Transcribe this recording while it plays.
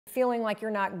feeling like you're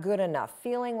not good enough,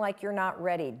 feeling like you're not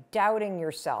ready, doubting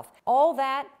yourself. All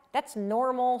that, that's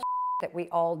normal that we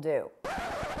all do.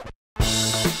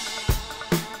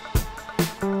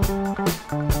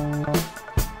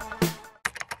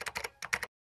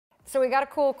 So we got a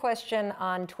cool question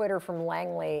on Twitter from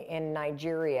Langley in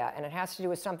Nigeria, and it has to do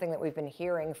with something that we've been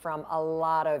hearing from a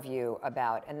lot of you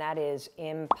about, and that is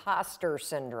imposter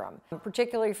syndrome.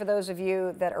 Particularly for those of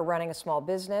you that are running a small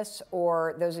business,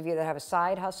 or those of you that have a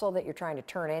side hustle that you're trying to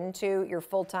turn into your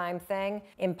full-time thing.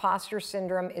 Imposter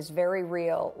syndrome is very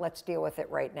real. Let's deal with it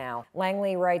right now.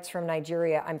 Langley writes from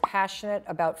Nigeria, "I'm passionate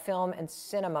about film and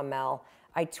cinema, Mel.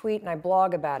 I tweet and I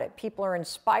blog about it. People are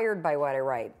inspired by what I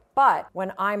write. But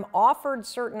when I'm offered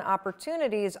certain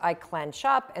opportunities, I clench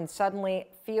up and suddenly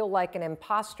feel like an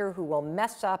imposter who will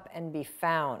mess up and be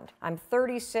found. I'm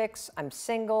 36, I'm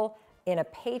single, in a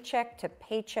paycheck to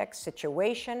paycheck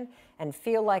situation, and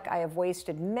feel like I have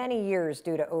wasted many years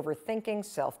due to overthinking,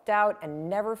 self-doubt, and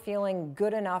never feeling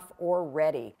good enough or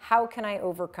ready. How can I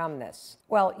overcome this?"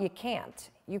 Well, you can't.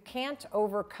 You can't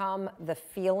overcome the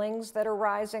feelings that are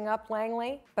rising up,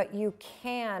 Langley, but you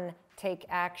can take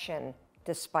action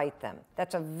despite them.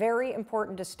 That's a very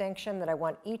important distinction that I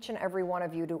want each and every one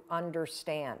of you to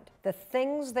understand. The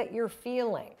things that you're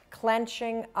feeling,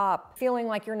 clenching up, feeling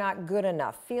like you're not good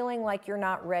enough, feeling like you're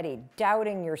not ready,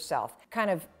 doubting yourself,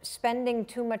 kind of spending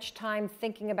too much time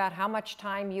thinking about how much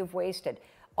time you've wasted,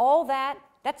 all that,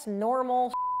 that's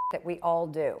normal that we all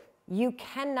do. You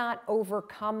cannot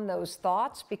overcome those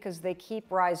thoughts because they keep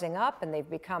rising up and they've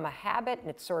become a habit and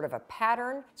it's sort of a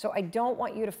pattern. So I don't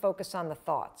want you to focus on the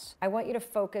thoughts. I want you to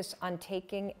focus on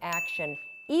taking action,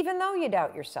 even though you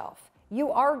doubt yourself.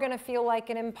 You are going to feel like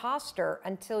an imposter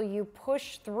until you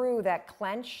push through that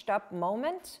clenched up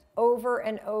moment over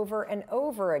and over and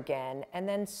over again. And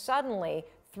then suddenly,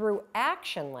 through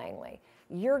action, Langley,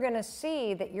 you're going to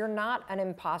see that you're not an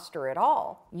imposter at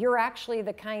all. You're actually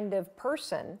the kind of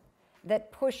person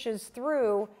that pushes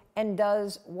through and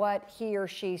does what he or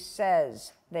she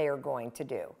says they are going to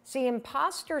do. See,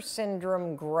 imposter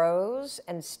syndrome grows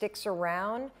and sticks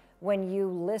around when you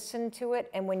listen to it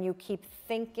and when you keep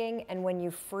thinking and when you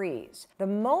freeze. The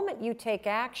moment you take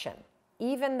action,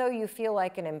 even though you feel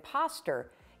like an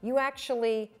imposter, you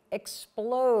actually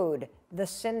explode the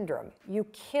syndrome. You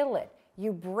kill it.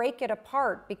 You break it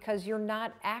apart because you're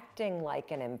not acting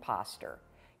like an imposter.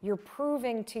 You're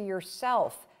proving to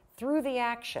yourself through the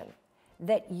action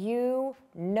that you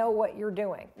know what you're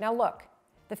doing. Now look,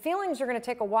 the feelings are going to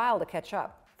take a while to catch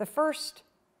up. The first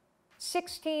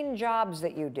 16 jobs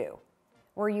that you do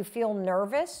where you feel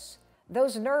nervous,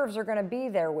 those nerves are going to be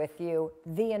there with you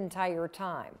the entire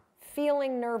time.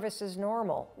 Feeling nervous is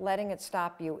normal. Letting it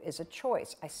stop you is a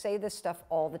choice. I say this stuff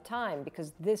all the time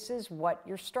because this is what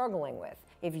you're struggling with.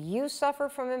 If you suffer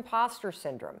from imposter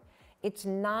syndrome, it's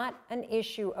not an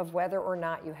issue of whether or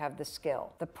not you have the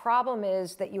skill. The problem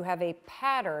is that you have a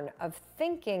pattern of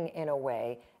thinking in a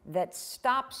way that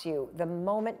stops you the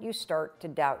moment you start to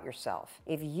doubt yourself.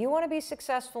 If you want to be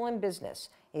successful in business,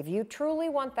 if you truly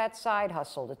want that side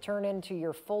hustle to turn into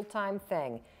your full-time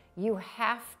thing, you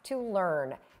have to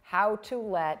learn how to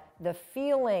let the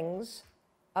feelings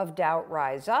of doubt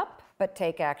rise up, but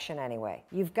take action anyway.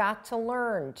 You've got to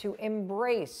learn to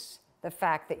embrace the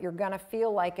fact that you're going to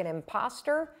feel like an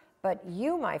imposter, but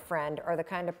you, my friend, are the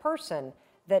kind of person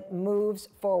that moves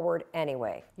forward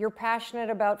anyway. You're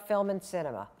passionate about film and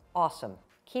cinema. Awesome.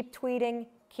 Keep tweeting,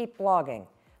 keep blogging.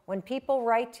 When people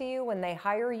write to you, when they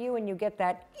hire you and you get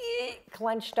that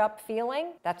clenched up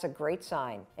feeling, that's a great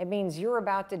sign. It means you're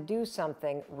about to do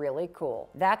something really cool.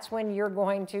 That's when you're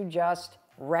going to just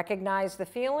recognize the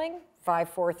feeling, 5,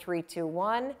 4, 3, 2,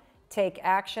 1, take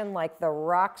action like the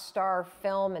rock star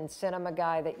film and cinema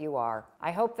guy that you are.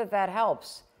 I hope that that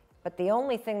helps, but the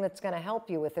only thing that's going to help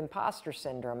you with imposter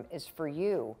syndrome is for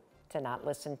you to not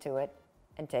listen to it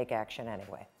and take action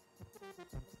anyway.